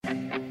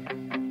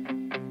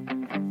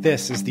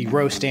This is the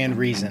Roast and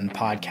Reason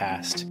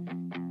podcast.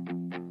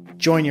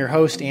 Join your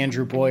host,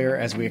 Andrew Boyer,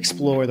 as we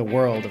explore the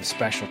world of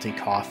specialty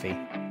coffee.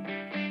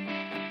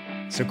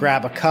 So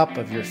grab a cup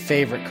of your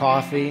favorite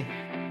coffee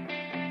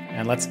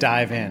and let's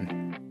dive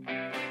in.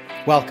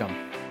 Welcome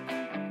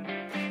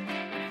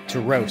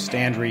to Roast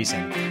and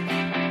Reason.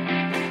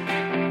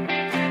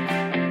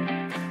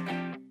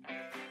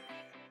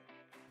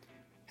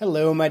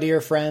 Hello, my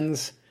dear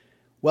friends.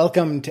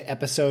 Welcome to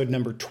episode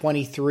number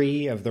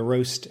 23 of the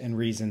Roast and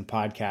Reason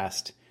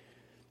podcast.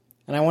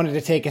 And I wanted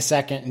to take a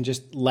second and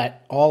just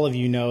let all of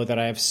you know that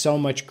I have so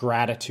much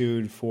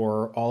gratitude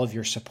for all of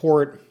your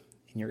support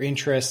and your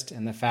interest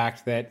and the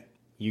fact that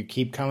you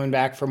keep coming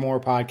back for more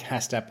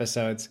podcast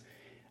episodes.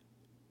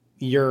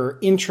 Your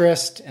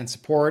interest and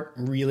support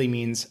really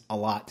means a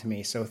lot to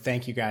me, so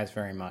thank you guys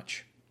very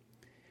much.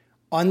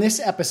 On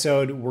this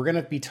episode, we're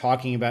going to be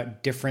talking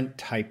about different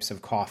types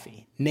of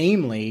coffee,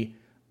 namely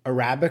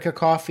Arabica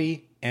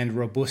coffee and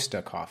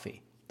Robusta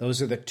coffee.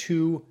 Those are the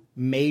two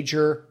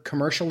major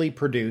commercially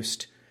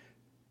produced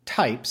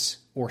types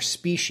or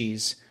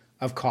species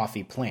of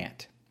coffee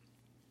plant.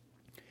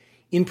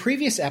 In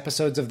previous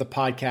episodes of the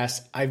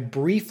podcast, I've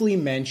briefly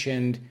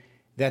mentioned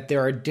that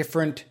there are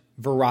different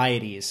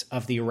varieties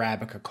of the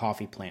Arabica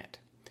coffee plant,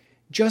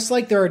 just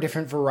like there are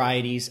different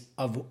varieties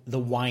of the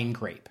wine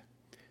grape.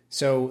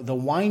 So the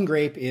wine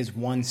grape is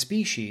one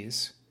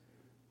species,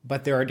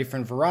 but there are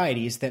different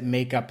varieties that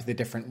make up the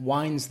different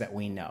wines that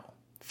we know.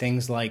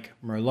 Things like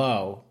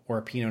Merlot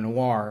or Pinot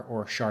Noir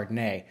or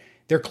Chardonnay.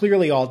 They're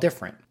clearly all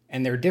different,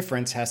 and their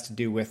difference has to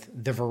do with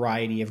the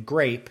variety of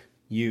grape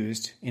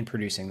used in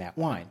producing that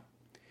wine.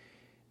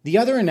 The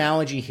other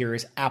analogy here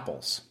is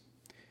apples.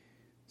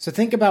 So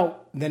think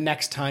about the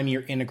next time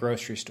you're in a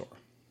grocery store.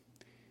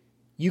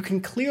 You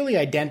can clearly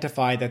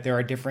identify that there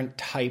are different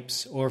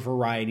types or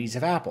varieties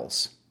of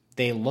apples.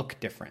 They look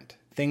different.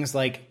 Things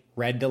like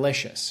Red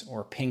Delicious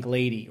or Pink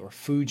Lady or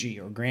Fuji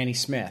or Granny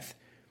Smith.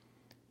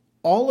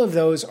 All of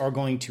those are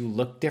going to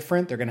look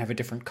different. They're going to have a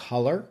different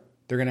color.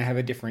 They're going to have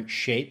a different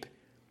shape.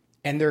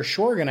 And they're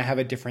sure going to have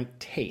a different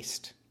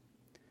taste.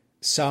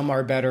 Some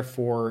are better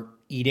for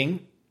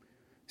eating.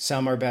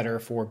 Some are better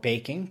for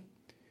baking.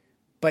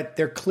 But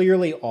they're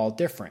clearly all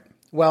different.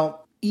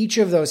 Well, each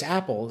of those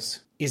apples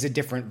is a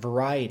different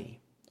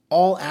variety.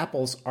 All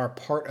apples are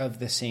part of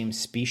the same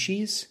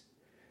species,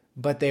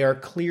 but they are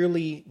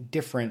clearly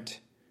different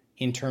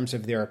in terms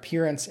of their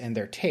appearance and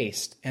their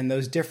taste, and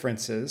those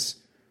differences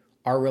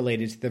are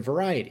related to the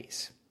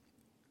varieties.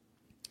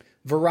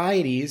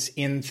 Varieties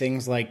in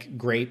things like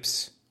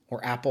grapes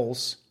or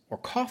apples or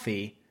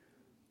coffee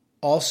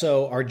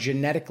also are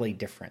genetically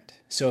different.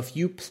 So if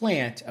you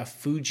plant a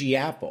Fuji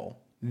apple,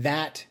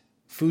 that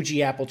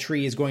Fuji apple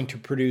tree is going to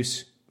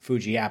produce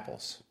Fuji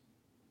apples.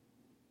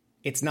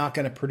 It's not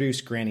going to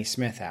produce Granny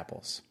Smith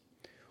apples.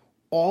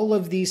 All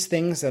of these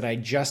things that I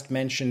just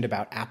mentioned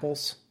about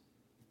apples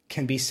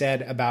can be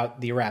said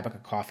about the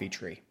Arabica coffee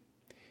tree.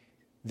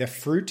 The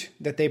fruit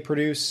that they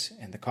produce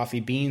and the coffee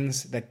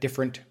beans that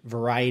different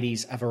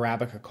varieties of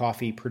Arabica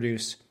coffee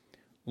produce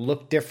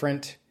look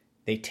different,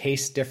 they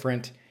taste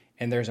different,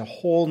 and there's a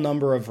whole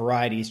number of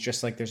varieties,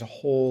 just like there's a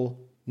whole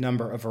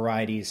number of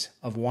varieties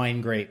of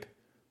wine grape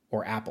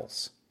or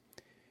apples.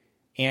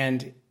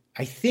 And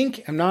I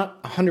think, I'm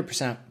not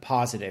 100%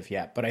 positive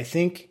yet, but I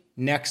think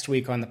next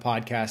week on the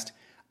podcast,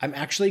 I'm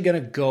actually going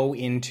to go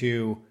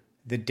into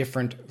the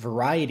different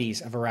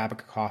varieties of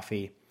Arabica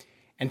coffee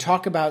and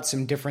talk about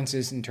some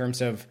differences in terms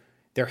of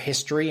their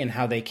history and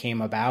how they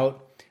came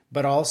about,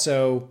 but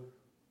also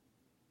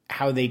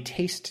how they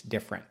taste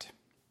different.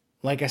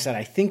 Like I said,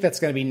 I think that's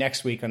going to be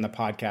next week on the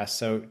podcast,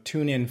 so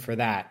tune in for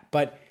that.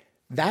 But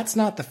that's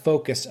not the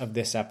focus of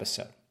this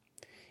episode.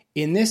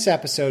 In this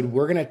episode,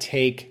 we're going to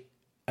take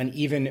an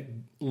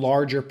even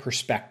larger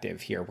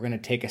perspective here. We're going to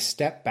take a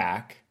step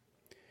back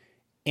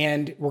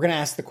and we're going to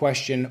ask the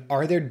question,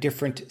 are there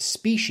different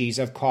species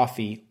of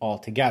coffee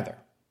altogether?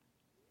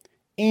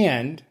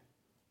 And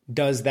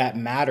does that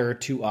matter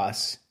to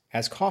us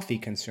as coffee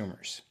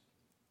consumers?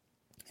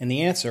 And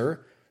the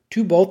answer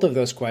to both of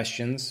those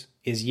questions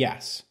is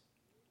yes.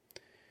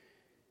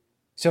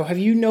 So have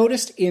you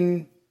noticed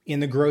in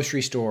the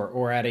grocery store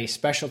or at a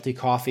specialty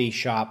coffee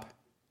shop,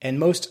 and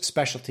most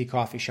specialty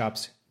coffee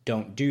shops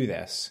don't do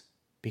this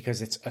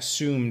because it's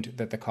assumed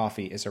that the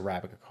coffee is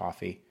Arabica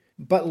coffee,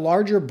 but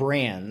larger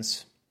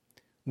brands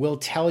will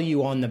tell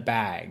you on the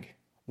bag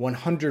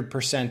 100%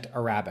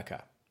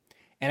 Arabica.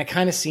 And it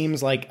kind of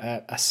seems like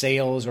a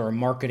sales or a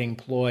marketing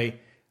ploy,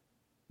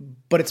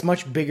 but it's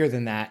much bigger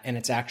than that and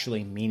it's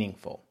actually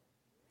meaningful.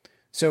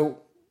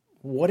 So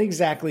what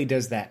exactly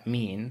does that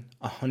mean,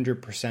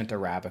 100%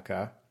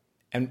 Arabica?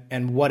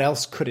 And what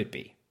else could it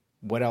be?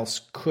 What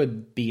else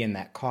could be in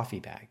that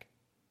coffee bag?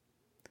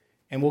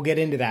 And we'll get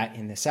into that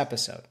in this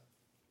episode.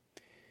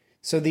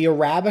 So the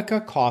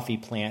Arabica coffee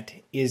plant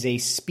is a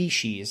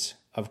species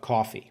of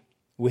coffee.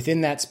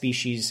 Within that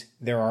species,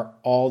 there are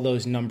all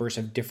those numbers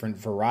of different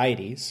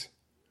varieties,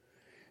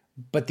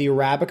 but the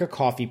Arabica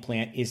coffee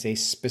plant is a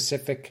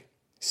specific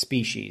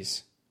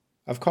species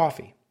of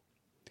coffee.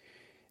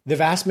 The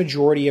vast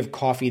majority of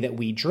coffee that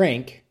we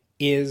drink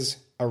is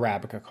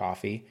Arabica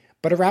coffee,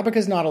 but Arabica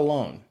is not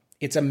alone.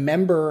 It's a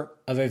member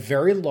of a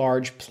very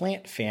large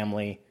plant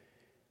family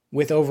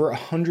with over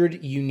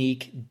 100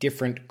 unique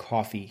different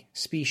coffee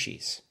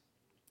species.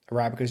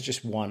 Arabica is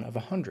just one of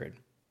 100.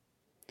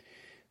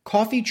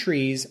 Coffee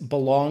trees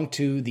belong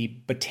to the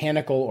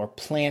botanical or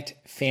plant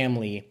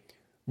family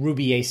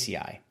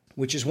Rubiaceae,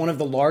 which is one of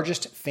the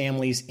largest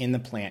families in the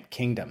plant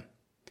kingdom.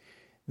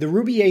 The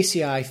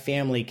Rubiaceae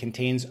family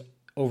contains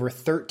over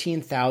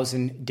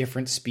 13,000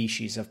 different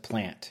species of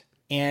plant,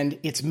 and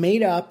it's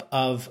made up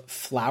of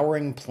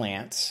flowering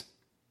plants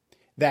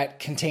that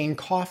contain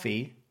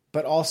coffee,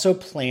 but also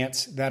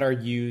plants that are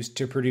used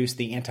to produce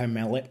the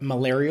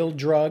anti-malarial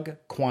drug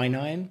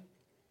quinine,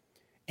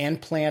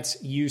 and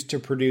plants used to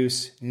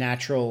produce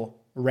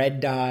natural red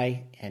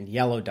dye and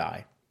yellow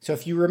dye. So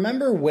if you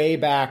remember way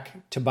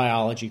back to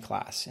biology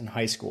class in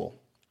high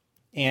school,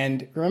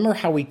 and remember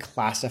how we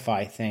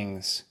classify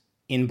things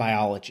in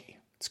biology,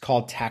 it's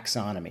called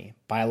taxonomy,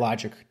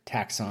 biologic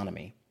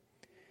taxonomy.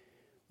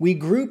 We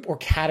group or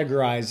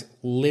categorize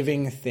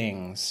living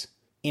things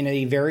in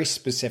a very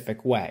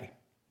specific way.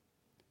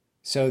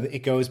 So it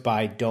goes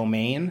by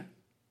domain,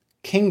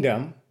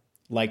 kingdom,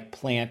 like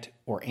plant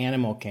or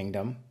animal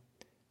kingdom,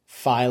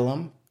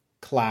 phylum,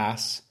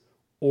 class,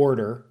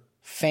 order,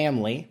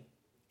 family.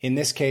 In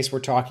this case, we're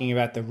talking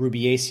about the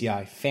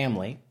Rubiaceae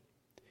family.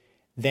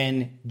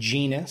 Then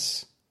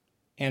genus,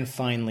 and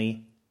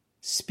finally,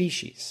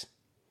 species.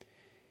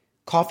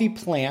 Coffee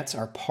plants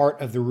are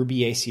part of the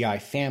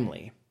Rubiaceae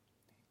family,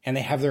 and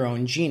they have their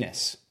own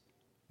genus,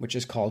 which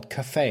is called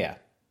Coffea.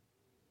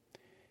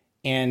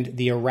 And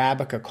the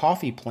Arabica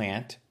coffee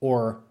plant,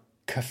 or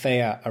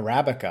Coffea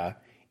arabica,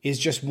 is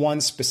just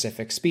one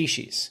specific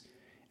species.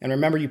 And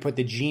remember, you put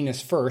the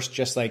genus first,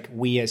 just like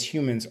we as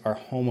humans are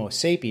Homo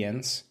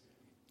sapiens.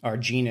 Our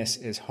genus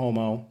is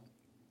Homo.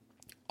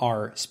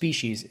 Our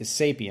species is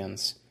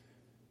sapiens.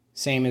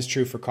 Same is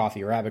true for coffee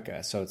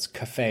arabica, so it's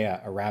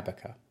Coffea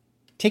arabica.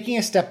 Taking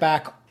a step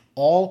back,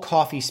 all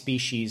coffee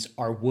species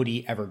are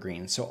woody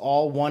evergreens. So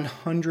all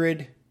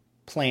 100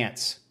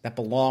 plants that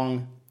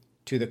belong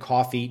to the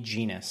coffee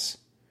genus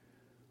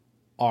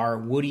are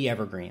woody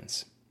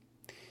evergreens.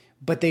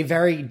 But they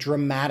vary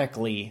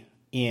dramatically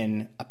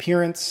in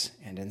appearance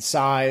and in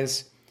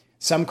size.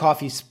 Some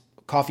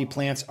coffee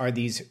plants are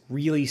these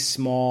really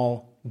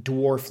small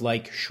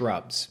dwarf-like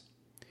shrubs,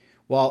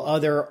 while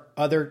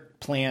other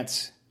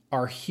plants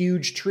are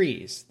huge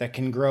trees that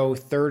can grow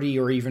 30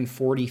 or even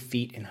 40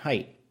 feet in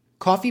height.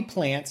 Coffee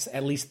plants,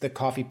 at least the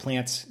coffee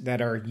plants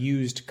that are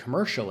used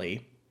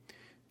commercially,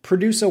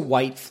 produce a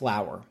white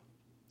flower,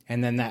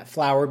 and then that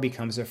flower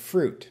becomes a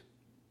fruit.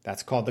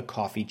 That's called the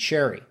coffee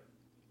cherry.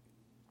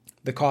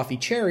 The coffee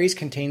cherries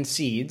contain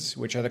seeds,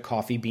 which are the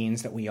coffee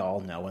beans that we all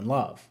know and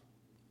love.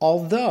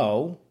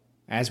 Although,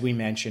 as we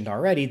mentioned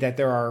already, that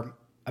there are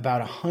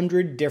about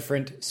 100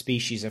 different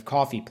species of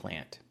coffee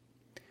plant,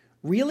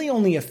 really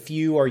only a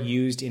few are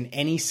used in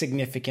any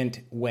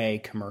significant way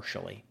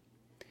commercially.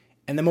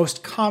 And the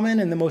most common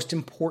and the most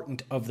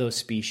important of those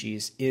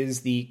species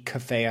is the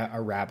Coffea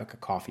arabica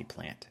coffee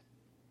plant.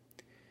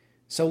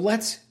 So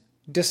let's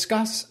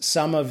discuss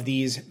some of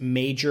these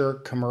major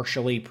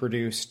commercially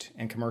produced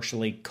and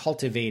commercially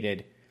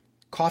cultivated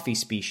coffee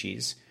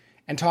species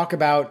and talk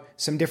about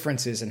some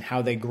differences in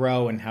how they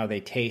grow and how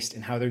they taste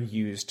and how they're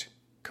used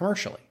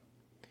commercially.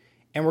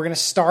 And we're going to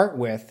start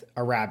with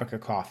Arabica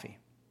coffee.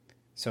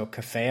 So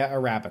Coffea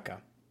arabica.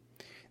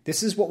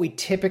 This is what we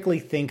typically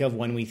think of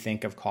when we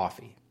think of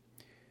coffee.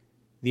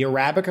 The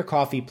Arabica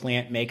coffee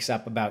plant makes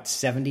up about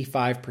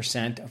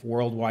 75% of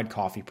worldwide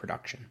coffee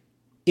production.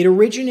 It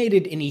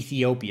originated in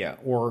Ethiopia,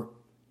 or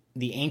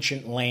the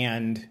ancient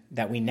land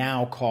that we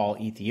now call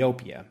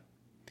Ethiopia,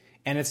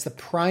 and it's the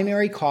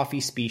primary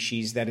coffee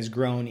species that is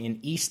grown in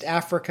East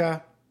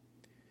Africa,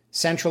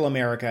 Central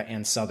America,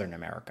 and Southern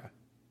America.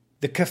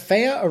 The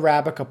Coffea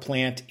arabica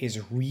plant is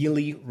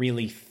really,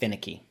 really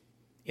finicky.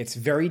 It's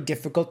very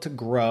difficult to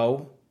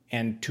grow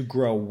and to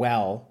grow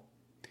well.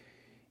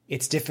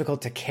 It's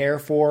difficult to care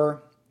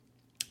for,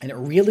 and it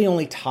really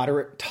only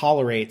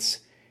tolerates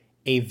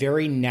a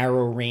very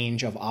narrow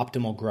range of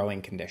optimal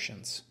growing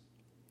conditions.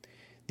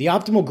 The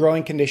optimal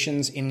growing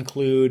conditions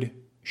include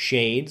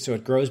shade, so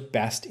it grows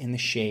best in the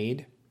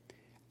shade,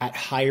 at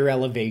higher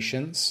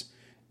elevations,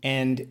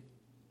 and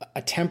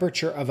a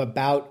temperature of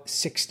about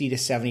 60 to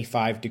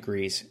 75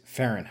 degrees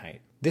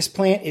Fahrenheit. This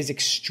plant is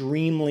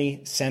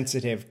extremely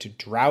sensitive to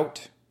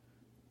drought,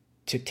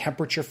 to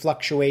temperature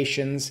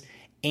fluctuations,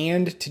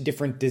 and to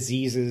different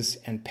diseases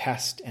and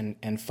pest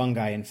and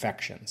fungi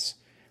infections.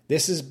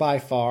 This is by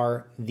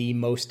far the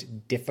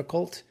most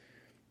difficult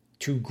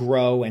to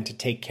grow and to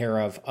take care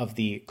of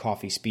the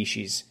coffee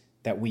species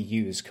that we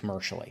use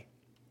commercially.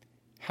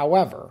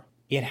 However,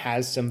 it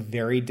has some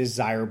very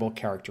desirable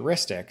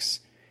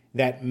characteristics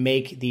that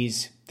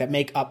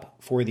make up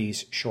for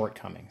these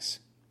shortcomings.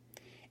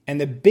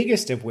 And the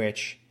biggest of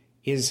which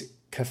is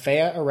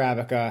Coffea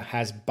arabica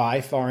has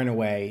by far and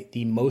away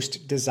the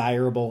most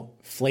desirable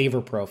flavor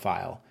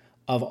profile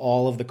of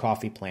all of the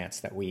coffee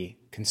plants that we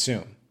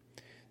consume.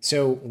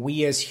 So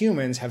we as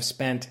humans have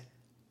spent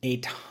a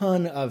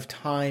ton of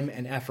time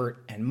and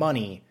effort and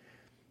money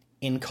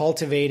in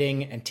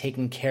cultivating and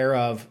taking care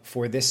of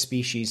for this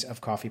species of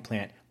coffee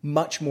plant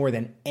much more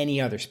than any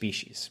other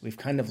species. We've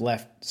kind of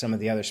left some of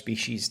the other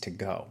species to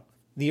go.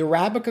 The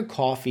Arabica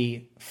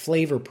coffee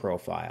flavor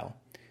profile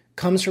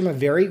comes from a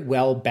very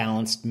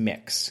well-balanced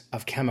mix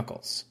of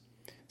chemicals.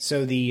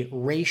 So the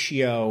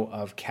ratio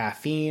of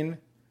caffeine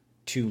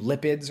to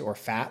lipids or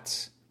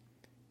fats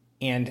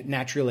and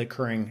naturally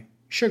occurring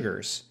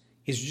sugars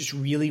is just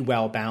really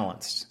well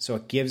balanced. So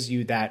it gives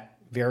you that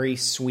very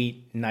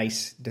sweet,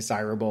 nice,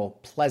 desirable,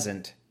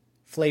 pleasant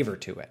flavor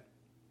to it.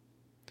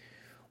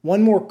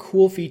 One more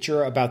cool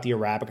feature about the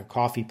Arabica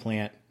coffee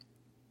plant,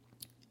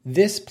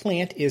 this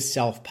plant is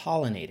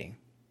self-pollinating.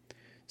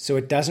 So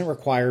it doesn't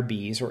require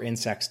bees or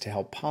insects to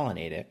help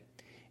pollinate it.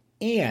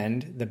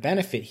 And the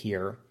benefit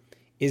here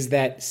is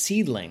that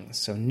seedlings,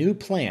 so new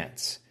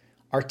plants,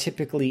 are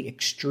typically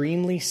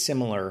extremely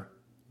similar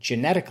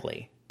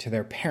genetically to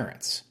their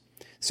parents.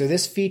 So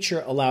this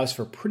feature allows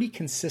for pretty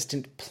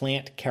consistent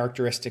plant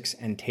characteristics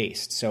and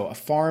taste. So a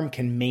farm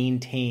can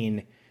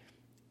maintain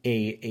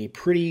a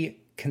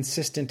pretty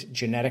consistent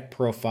genetic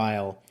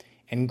profile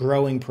and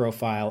growing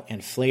profile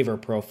and flavor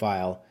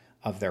profile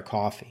of their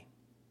coffee.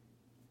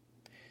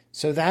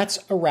 So that's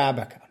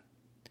Arabica.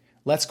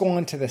 Let's go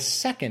on to the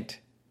second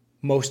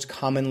most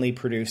commonly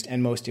produced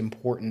and most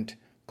important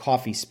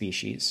coffee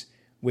species,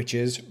 which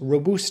is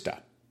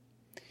Robusta.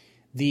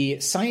 The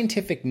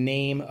scientific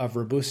name of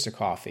Robusta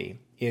coffee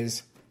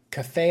is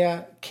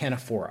Coffea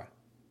canephora,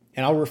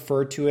 and I'll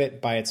refer to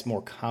it by its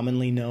more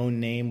commonly known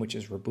name, which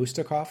is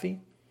Robusta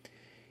coffee.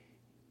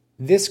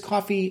 This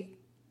coffee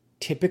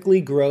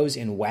typically grows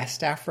in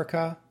West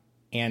Africa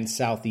and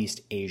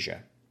Southeast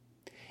Asia.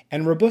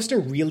 And Robusta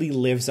really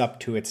lives up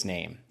to its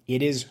name.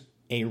 It is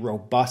a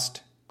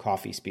robust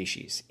coffee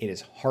species. It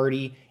is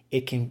hardy.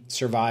 It can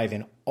survive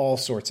in all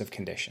sorts of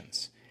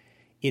conditions.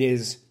 It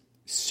is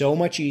so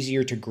much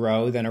easier to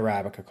grow than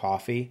Arabica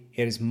coffee.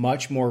 It is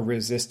much more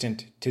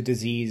resistant to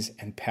disease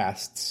and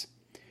pests,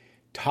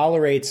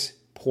 tolerates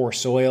poor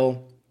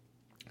soil,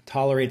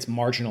 tolerates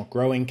marginal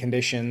growing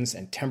conditions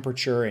and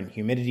temperature and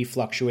humidity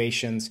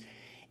fluctuations,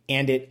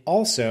 and it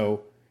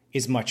also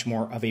is much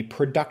more of a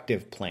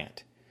productive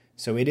plant.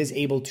 So it is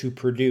able to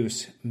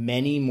produce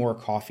many more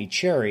coffee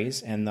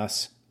cherries and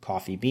thus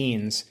coffee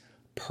beans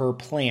per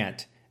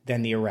plant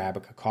than the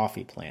Arabica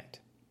coffee plant.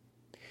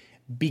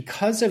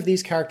 Because of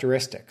these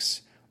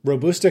characteristics,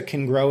 Robusta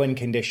can grow in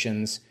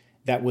conditions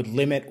that would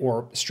limit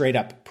or straight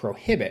up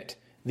prohibit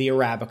the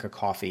Arabica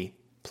coffee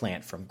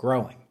plant from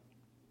growing.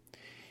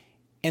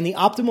 And the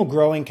optimal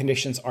growing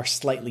conditions are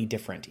slightly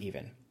different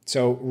even.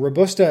 So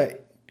Robusta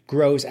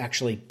grows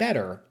actually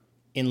better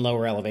in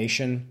lower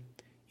elevation,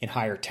 in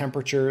higher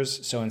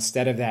temperatures. So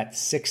instead of that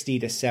 60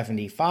 to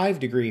 75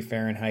 degree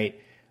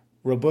Fahrenheit,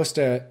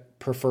 Robusta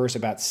prefers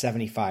about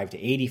 75 to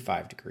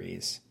 85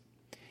 degrees.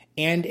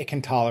 And it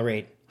can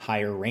tolerate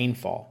higher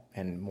rainfall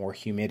and more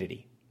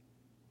humidity.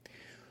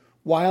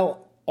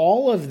 While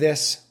all of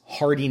this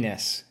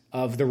hardiness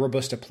of the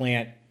Robusta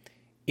plant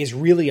is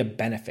really a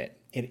benefit,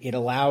 it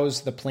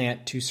allows the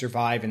plant to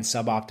survive in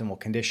suboptimal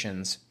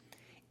conditions,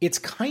 it's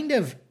kind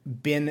of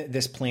been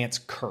this plant's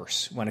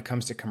curse when it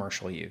comes to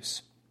commercial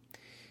use.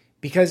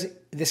 Because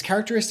this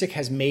characteristic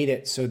has made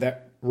it so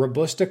that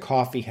Robusta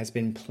coffee has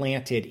been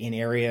planted in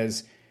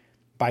areas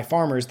by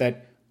farmers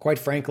that, quite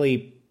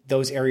frankly,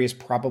 those areas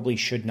probably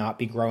should not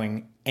be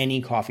growing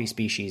any coffee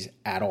species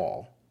at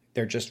all.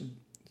 They're just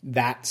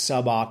that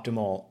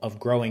suboptimal of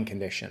growing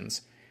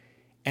conditions.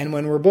 And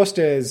when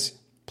Robusta is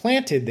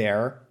planted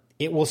there,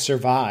 it will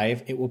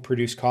survive, it will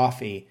produce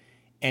coffee,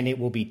 and it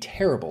will be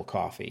terrible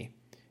coffee.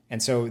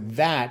 And so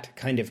that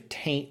kind of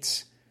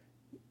taints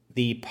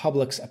the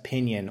public's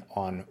opinion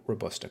on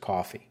Robusta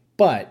coffee.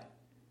 But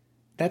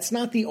that's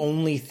not the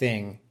only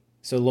thing.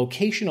 So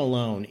location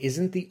alone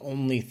isn't the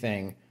only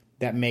thing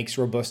that makes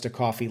Robusta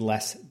coffee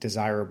less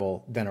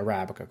desirable than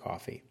Arabica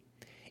coffee.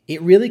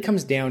 It really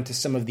comes down to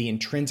some of the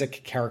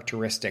intrinsic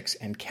characteristics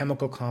and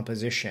chemical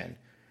composition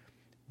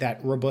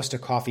that Robusta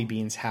coffee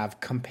beans have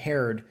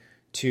compared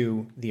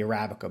to the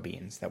Arabica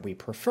beans that we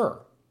prefer.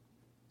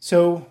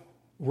 So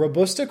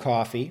Robusta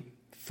coffee,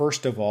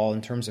 first of all,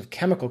 in terms of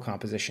chemical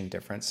composition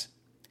difference,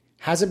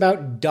 has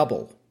about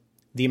double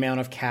the amount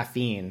of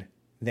caffeine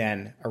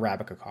than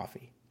Arabica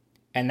coffee.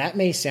 And that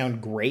may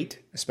sound great,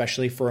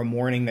 especially for a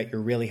morning that you're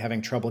really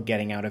having trouble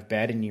getting out of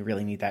bed and you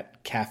really need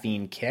that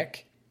caffeine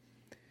kick.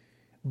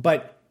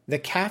 But the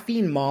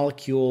caffeine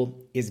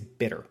molecule is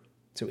bitter,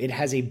 so it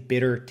has a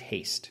bitter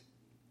taste.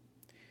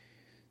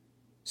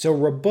 So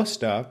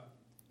Robusta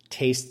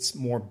tastes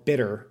more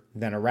bitter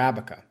than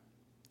Arabica.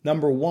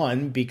 Number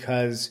one,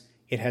 because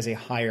it has a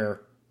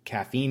higher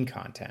caffeine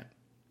content.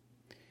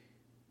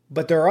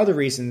 But there are other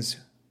reasons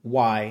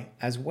why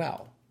as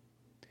well.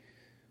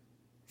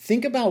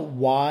 Think about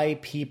why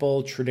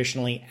people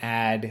traditionally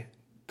add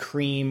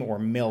cream or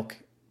milk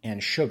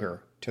and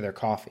sugar to their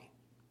coffee.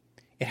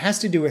 It has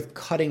to do with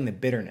cutting the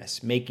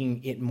bitterness,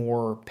 making it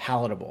more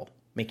palatable,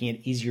 making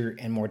it easier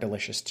and more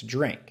delicious to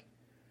drink.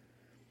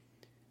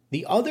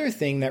 The other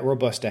thing that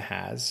Robusta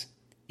has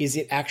is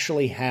it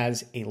actually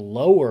has a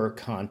lower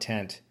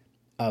content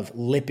of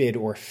lipid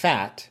or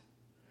fat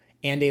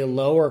and a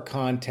lower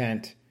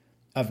content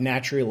of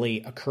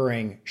naturally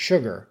occurring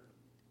sugar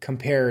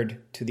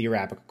compared to the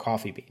Arabica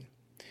coffee bean.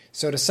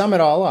 So to sum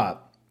it all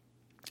up,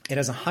 it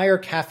has a higher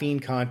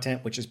caffeine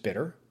content, which is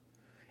bitter,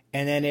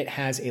 and then it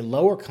has a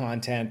lower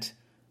content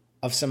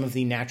of some of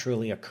the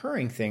naturally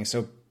occurring things.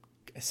 So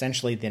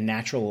essentially the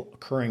natural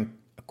occurring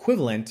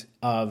equivalent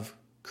of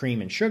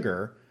cream and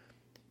sugar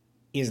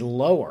is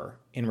lower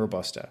in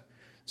Robusta.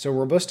 So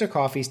Robusta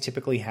coffees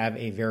typically have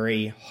a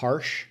very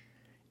harsh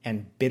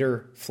and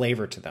bitter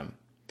flavor to them.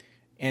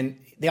 And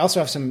they also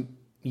have some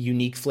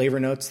unique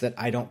flavor notes that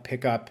I don't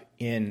pick up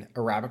in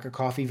Arabica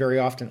coffee very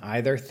often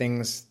either,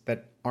 things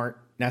that aren't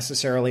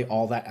necessarily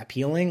all that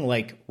appealing,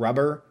 like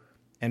rubber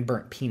and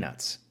burnt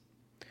peanuts.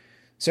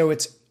 So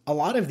it's a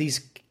lot of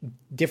these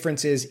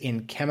differences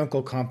in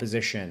chemical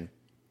composition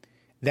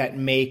that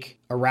make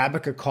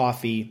Arabica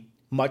coffee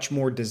much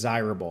more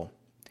desirable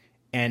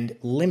and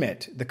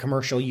limit the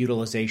commercial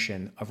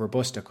utilization of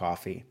Robusta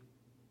coffee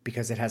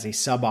because it has a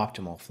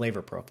suboptimal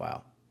flavor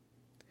profile.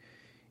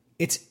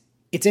 It's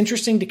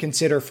interesting to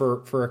consider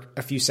for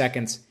a few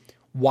seconds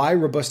why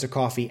Robusta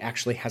coffee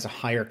actually has a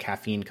higher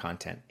caffeine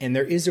content, and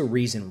there is a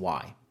reason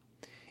why.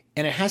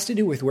 And it has to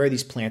do with where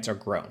these plants are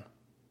grown.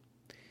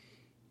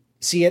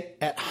 See,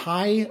 at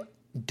high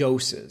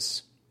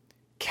doses,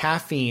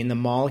 caffeine, the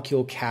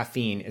molecule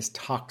caffeine, is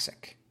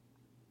toxic.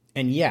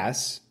 And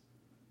yes,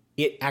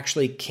 it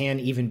actually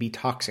can even be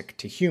toxic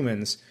to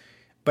humans,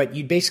 but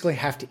you'd basically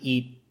have to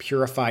eat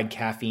purified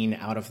caffeine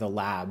out of the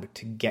lab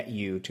to get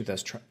you to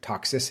those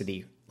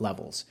toxicity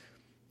levels.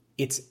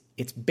 It's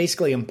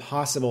basically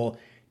impossible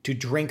to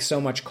drink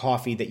so much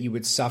coffee that you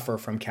would suffer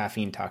from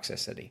caffeine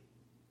toxicity.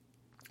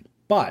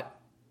 But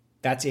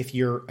that's if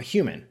you're a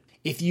human.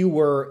 If you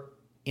were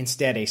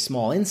instead a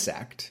small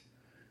insect,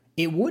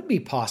 it would be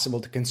possible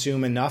to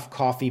consume enough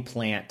coffee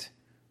plant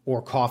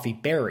or coffee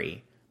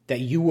berry that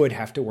you would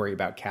have to worry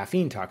about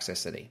caffeine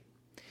toxicity.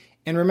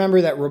 And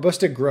remember that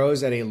Robusta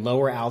grows at a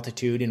lower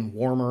altitude in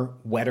warmer,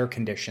 wetter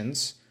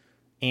conditions,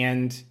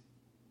 and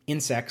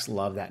insects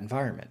love that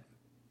environment.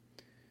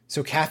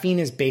 So caffeine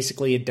is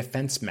basically a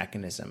defense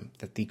mechanism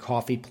that the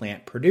coffee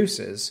plant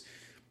produces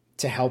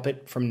to help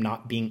it from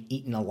not being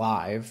eaten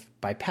alive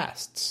by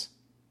pests.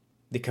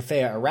 The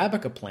Coffea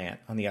arabica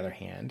plant, on the other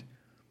hand,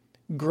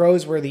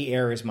 grows where the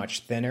air is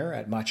much thinner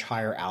at much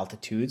higher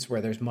altitudes, where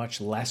there's much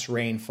less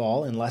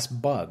rainfall and less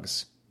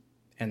bugs.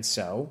 And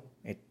so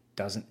it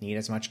doesn't need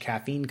as much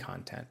caffeine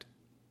content.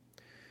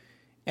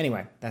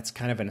 Anyway, that's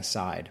kind of an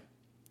aside.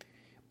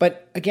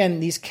 But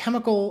again, these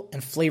chemical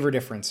and flavor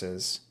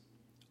differences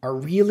are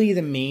really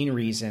the main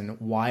reason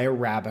why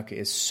Arabica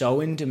is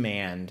so in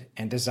demand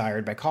and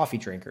desired by coffee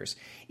drinkers.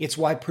 It's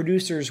why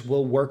producers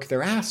will work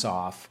their ass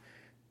off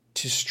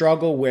to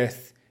struggle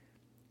with,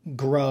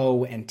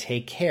 grow, and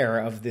take care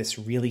of this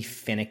really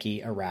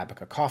finicky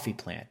Arabica coffee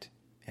plant.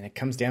 And it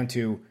comes down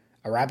to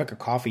Arabica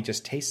coffee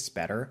just tastes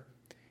better,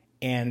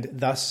 and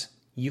thus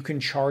you can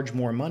charge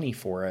more money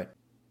for it.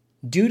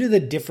 Due to the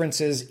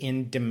differences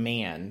in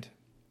demand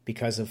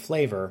because of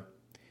flavor,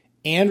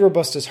 and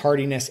Robusta's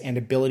hardiness and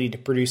ability to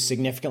produce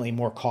significantly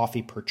more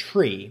coffee per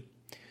tree,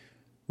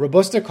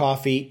 Robusta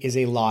coffee is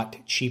a lot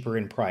cheaper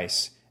in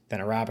price than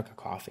Arabica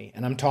coffee.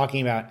 And I'm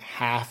talking about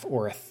half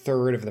or a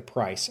third of the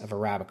price of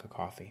Arabica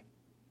coffee.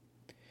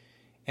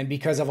 And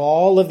because of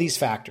all of these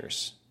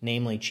factors,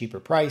 namely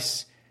cheaper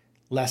price,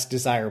 less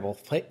desirable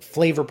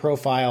flavor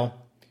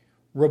profile,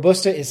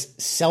 Robusta is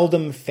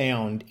seldom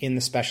found in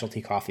the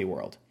specialty coffee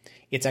world.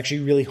 It's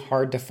actually really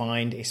hard to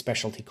find a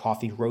specialty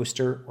coffee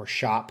roaster or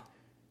shop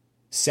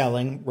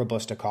selling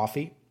Robusta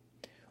coffee.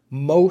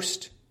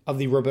 Most of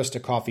the Robusta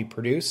coffee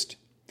produced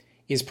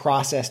is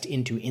processed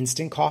into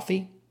instant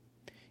coffee.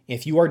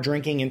 If you are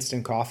drinking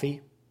instant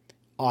coffee,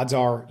 odds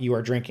are you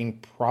are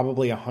drinking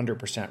probably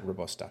 100%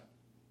 Robusta.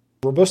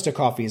 Robusta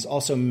coffee is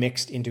also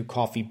mixed into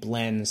coffee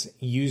blends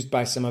used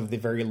by some of the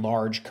very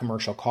large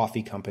commercial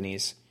coffee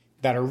companies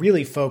that are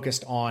really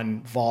focused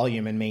on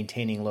volume and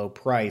maintaining low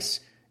price,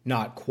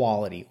 not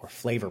quality or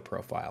flavor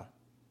profile.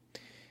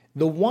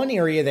 The one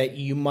area that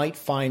you might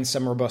find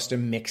some Robusta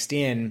mixed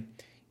in,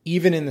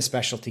 even in the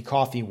specialty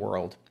coffee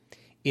world,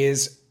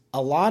 is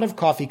a lot of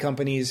coffee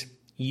companies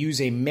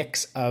use a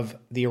mix of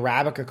the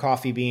Arabica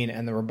coffee bean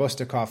and the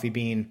Robusta coffee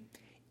bean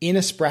in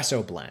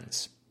espresso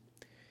blends.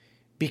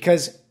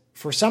 Because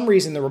for some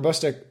reason, the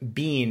Robusta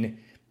bean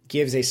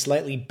gives a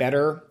slightly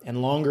better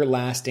and longer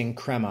lasting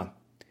crema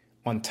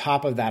on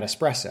top of that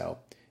espresso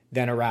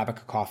than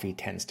Arabica coffee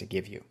tends to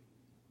give you.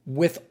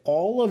 With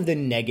all of the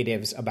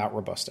negatives about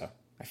Robusta,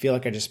 I feel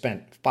like I just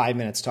spent 5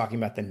 minutes talking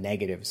about the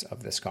negatives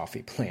of this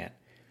coffee plant.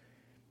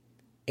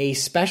 A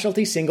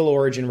specialty single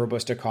origin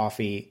Robusta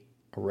coffee,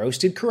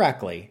 roasted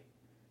correctly,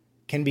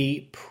 can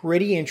be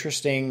pretty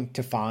interesting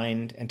to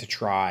find and to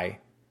try,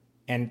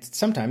 and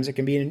sometimes it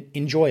can be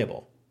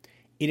enjoyable.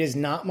 It is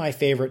not my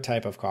favorite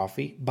type of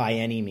coffee by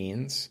any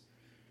means,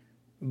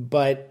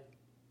 but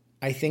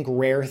I think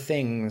rare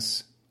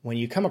things, when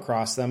you come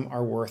across them,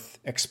 are worth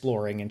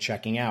exploring and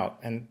checking out.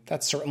 And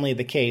that's certainly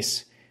the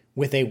case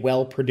with a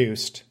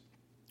well-produced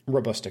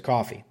Robusta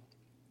coffee.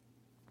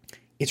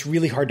 It's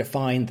really hard to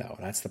find, though.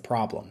 That's the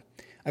problem.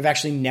 I've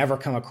actually never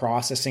come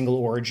across a single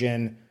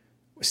origin,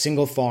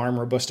 single farm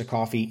Robusta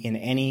coffee in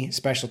any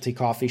specialty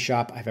coffee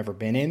shop I've ever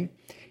been in.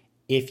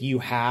 If you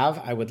have,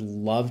 I would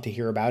love to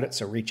hear about it.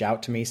 So reach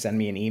out to me, send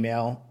me an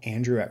email,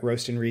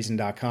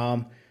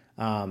 andrew@roastandreason.com.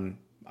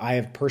 I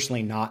have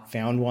personally not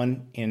found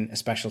one in a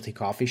specialty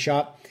coffee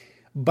shop,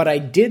 but I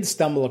did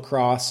stumble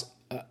across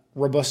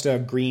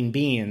Robusta green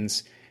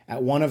beans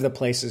at one of the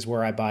places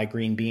where I buy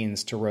green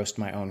beans to roast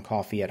my own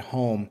coffee at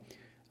home,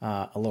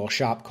 a little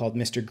shop called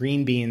Mr.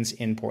 Green Beans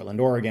in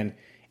Portland, Oregon.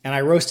 And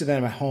I roasted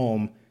them at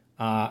home.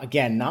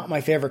 Again, not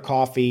my favorite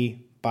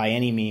coffee by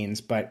any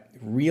means, but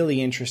really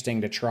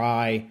interesting to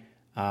try.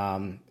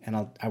 And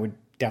I would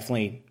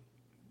definitely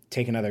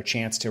take another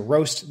chance to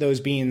roast those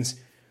beans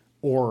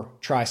or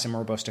try some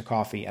Robusta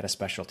coffee at a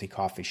specialty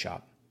coffee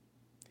shop.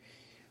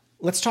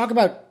 Let's talk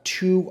about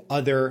two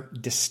other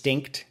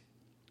distinct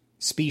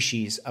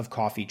species of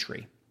coffee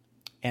tree.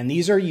 And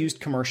these are used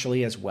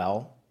commercially as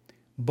well.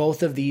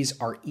 Both of these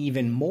are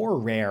even more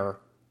rare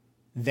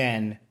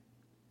than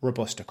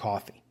Robusta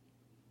coffee.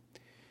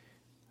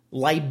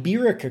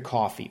 Liberica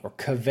coffee, or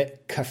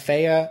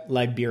Coffea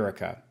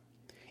liberica,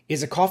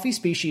 is a coffee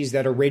species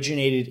that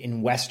originated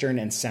in Western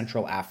and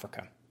Central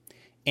Africa.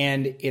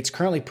 And it's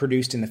currently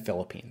produced in the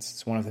Philippines.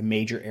 It's one of the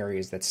major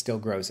areas that still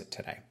grows it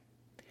today.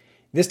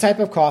 This type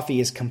of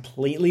coffee is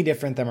completely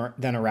different than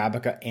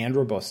Arabica and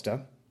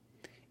Robusta.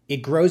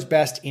 It grows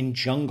best in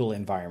jungle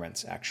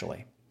environments,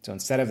 actually. So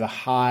instead of the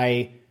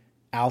high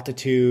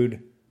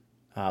altitude,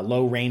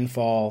 low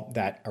rainfall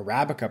that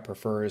Arabica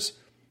prefers,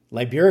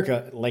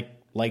 Liberica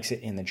likes it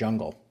in the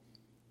jungle.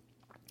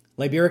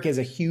 Liberica is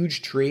a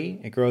huge tree.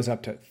 It grows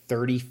up to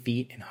 30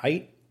 feet in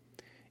height.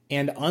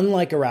 And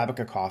unlike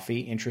Arabica coffee,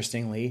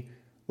 interestingly,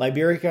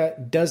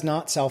 Liberica does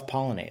not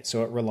self-pollinate,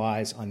 so it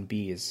relies on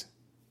bees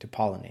to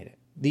pollinate it.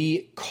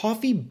 The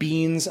coffee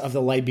beans of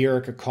the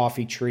Liberica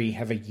coffee tree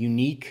have a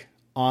unique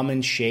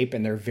almond shape,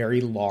 and they're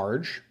very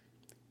large.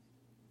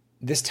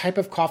 This type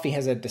of coffee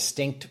has a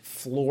distinct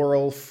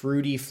floral,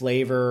 fruity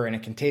flavor, and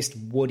it can taste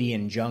woody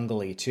and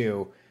jungly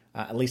too.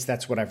 At least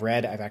that's what I've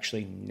read. I've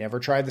actually never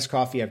tried this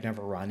coffee. I've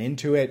never run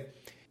into it.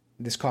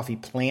 This coffee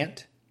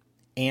plant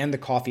and the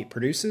coffee it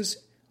produces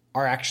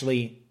are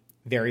actually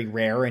very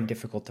rare and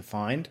difficult to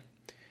find.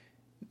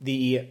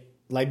 The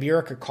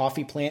Liberica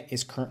coffee plant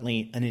is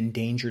currently an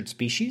endangered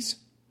species,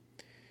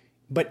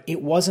 but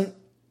it wasn't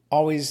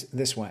always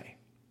this way.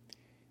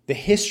 The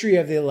history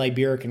of the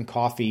Liberican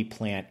coffee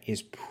plant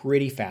is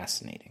pretty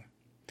fascinating.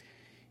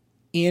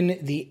 In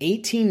the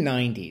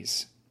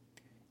 1890s,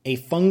 a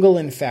fungal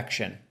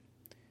infection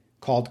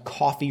called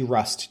coffee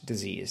rust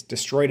disease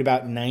destroyed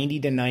about 90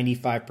 to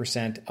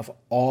 95% of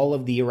all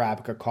of the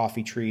Arabica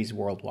coffee trees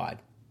worldwide.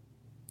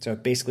 So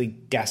it basically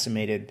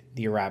decimated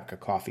the Arabica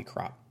coffee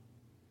crop.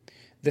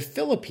 The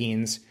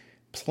Philippines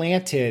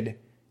planted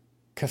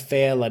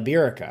Coffea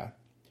liberica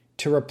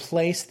to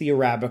replace the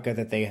Arabica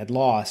that they had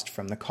lost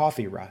from the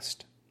coffee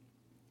rust.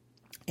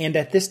 And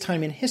at this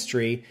time in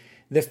history,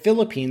 the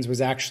Philippines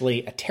was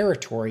actually a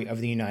territory of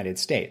the United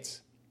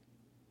States.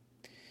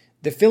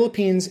 The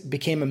Philippines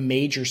became a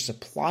major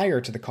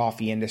supplier to the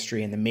coffee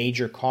industry and the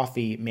major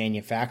coffee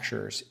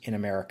manufacturers in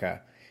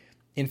America.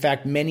 In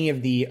fact, many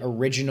of the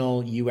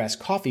original U.S.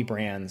 coffee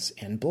brands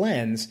and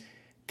blends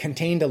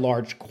contained a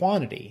large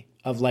quantity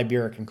of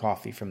Liberican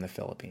coffee from the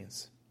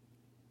Philippines.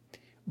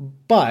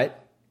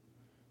 But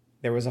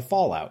there was a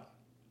fallout.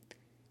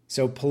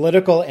 So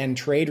political and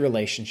trade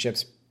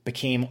relationships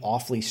became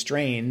awfully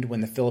strained when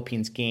the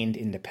Philippines gained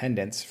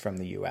independence from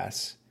the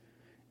U.S.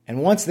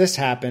 And once this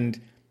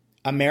happened,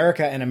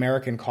 America and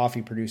American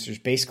coffee producers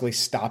basically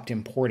stopped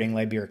importing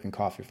Liberican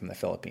coffee from the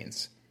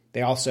Philippines.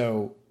 They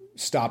also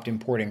stopped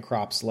importing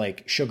crops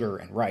like sugar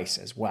and rice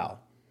as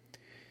well.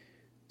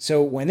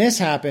 So when this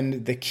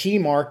happened, the key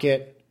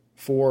market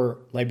for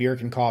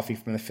Liberican coffee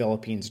from the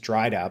Philippines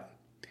dried up.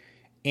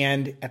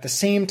 And at the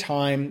same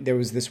time, there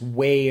was this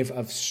wave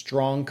of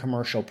strong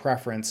commercial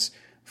preference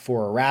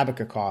for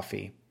Arabica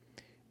coffee.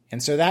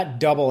 And so that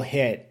double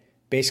hit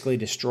basically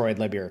destroyed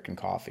Liberican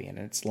coffee, and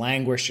it's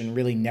languished and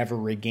really never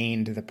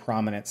regained the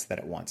prominence that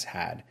it once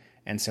had.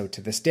 And so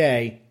to this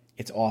day,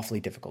 it's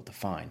awfully difficult to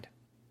find.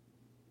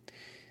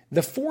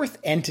 The fourth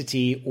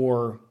entity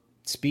or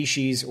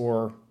species,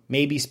 or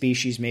maybe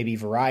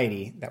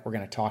variety that we're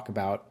going to talk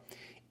about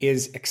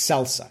is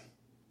Excelsa.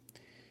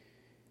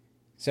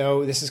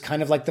 So this is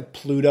kind of like the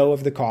Pluto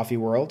of the coffee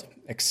world.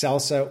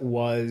 Excelsa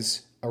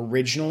was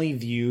originally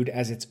viewed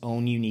as its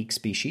own unique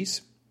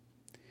species.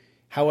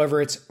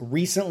 However, it's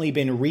recently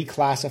been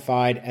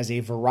reclassified as a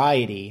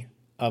variety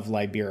of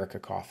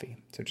Liberica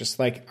coffee. So just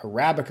like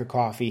Arabica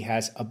coffee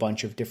has a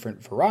bunch of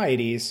different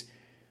varieties,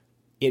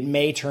 it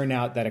may turn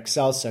out that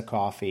Excelsa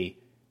coffee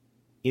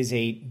is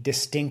a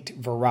distinct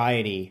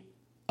variety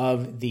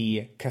of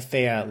the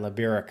Coffea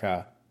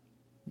liberica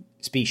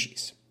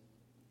species.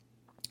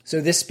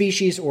 So this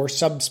species or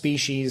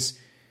subspecies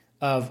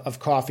of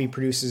coffee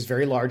produces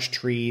very large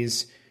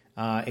trees.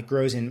 It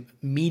grows in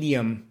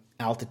medium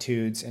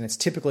altitudes, and it's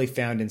typically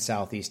found in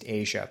Southeast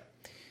Asia.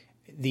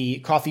 The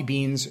coffee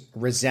beans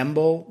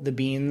resemble the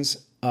beans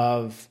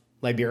of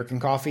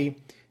Liberican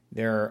coffee.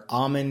 They're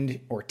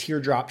almond or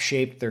teardrop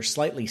shaped. They're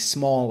slightly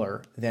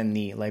smaller than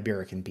the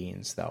Liberican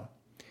beans, though.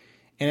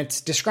 And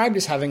it's described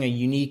as having a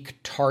unique,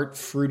 tart,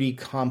 fruity,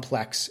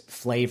 complex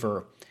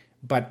flavor,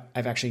 but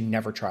I've actually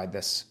never tried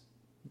this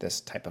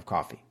type of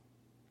coffee.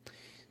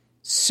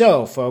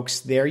 So,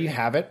 folks, there you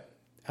have it.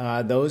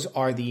 Those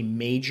are the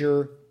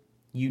major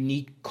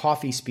unique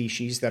coffee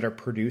species that are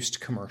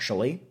produced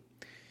commercially.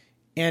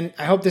 And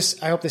I hope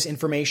this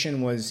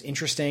information was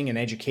interesting and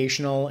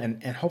educational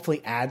and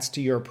hopefully adds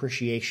to your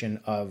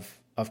appreciation of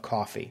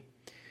coffee.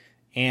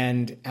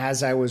 And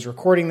as I was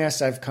recording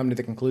this, I've come to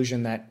the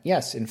conclusion that,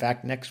 yes, in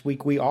fact, next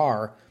week we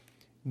are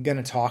going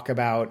to talk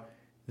about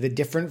the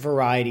different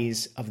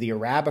varieties of the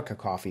Arabica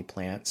coffee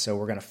plant. So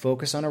we're going to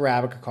focus on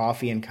Arabica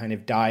coffee and kind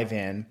of dive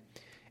in.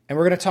 And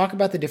we're going to talk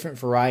about the different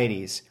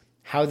varieties,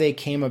 how they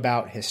came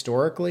about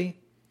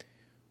historically,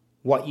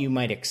 what you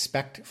might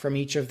expect from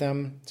each of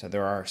them. So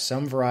there are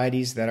some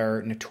varieties that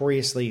are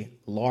notoriously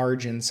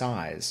large in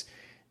size.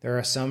 There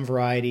are some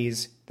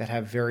varieties that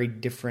have very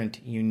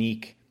different,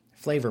 unique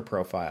flavor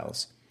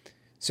profiles.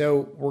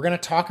 So we're going to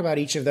talk about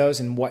each of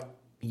those and what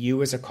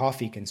you as a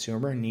coffee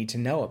consumer need to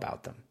know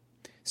about them.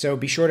 So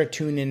be sure to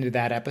tune into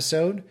that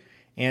episode.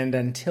 And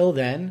until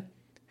then,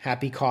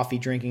 happy coffee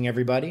drinking,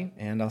 everybody,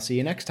 and I'll see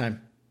you next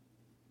time.